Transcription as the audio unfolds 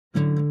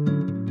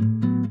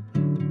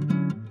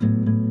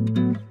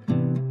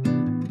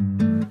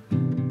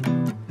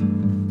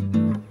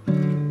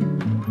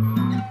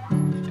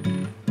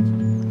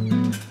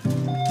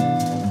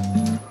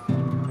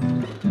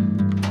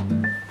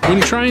When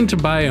trying to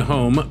buy a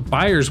home,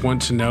 buyers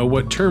want to know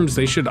what terms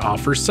they should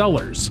offer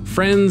sellers.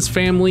 Friends,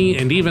 family,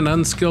 and even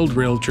unskilled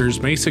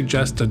realtors may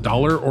suggest a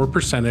dollar or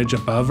percentage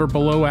above or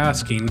below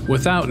asking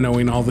without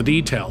knowing all the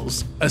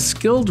details. A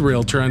skilled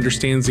realtor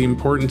understands the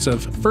importance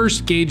of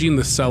first gauging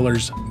the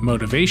seller's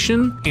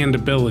motivation and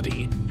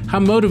ability. How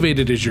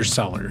motivated is your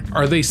seller?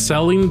 Are they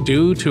selling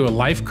due to a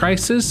life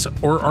crisis,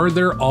 or are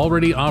there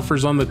already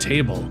offers on the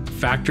table?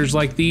 Factors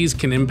like these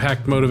can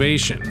impact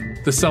motivation.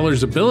 The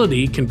seller's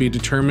ability can be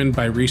determined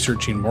by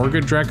researching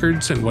mortgage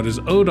records and what is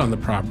owed on the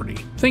property.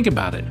 Think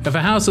about it. If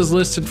a house is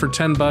listed for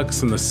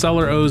 $10 and the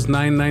seller owes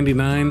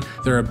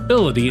 $9.99, their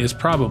ability is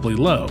probably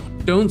low.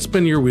 Don't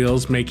spin your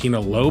wheels making a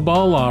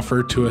low-ball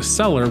offer to a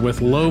seller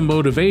with low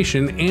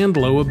motivation and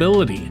low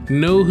ability.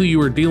 Know who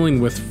you are dealing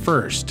with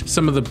first.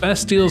 Some of the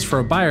best deals for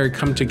a buyer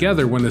come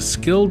together when a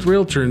skilled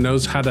realtor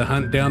knows how to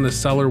hunt down a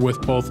seller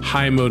with both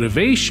high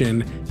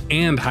motivation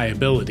and high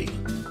ability.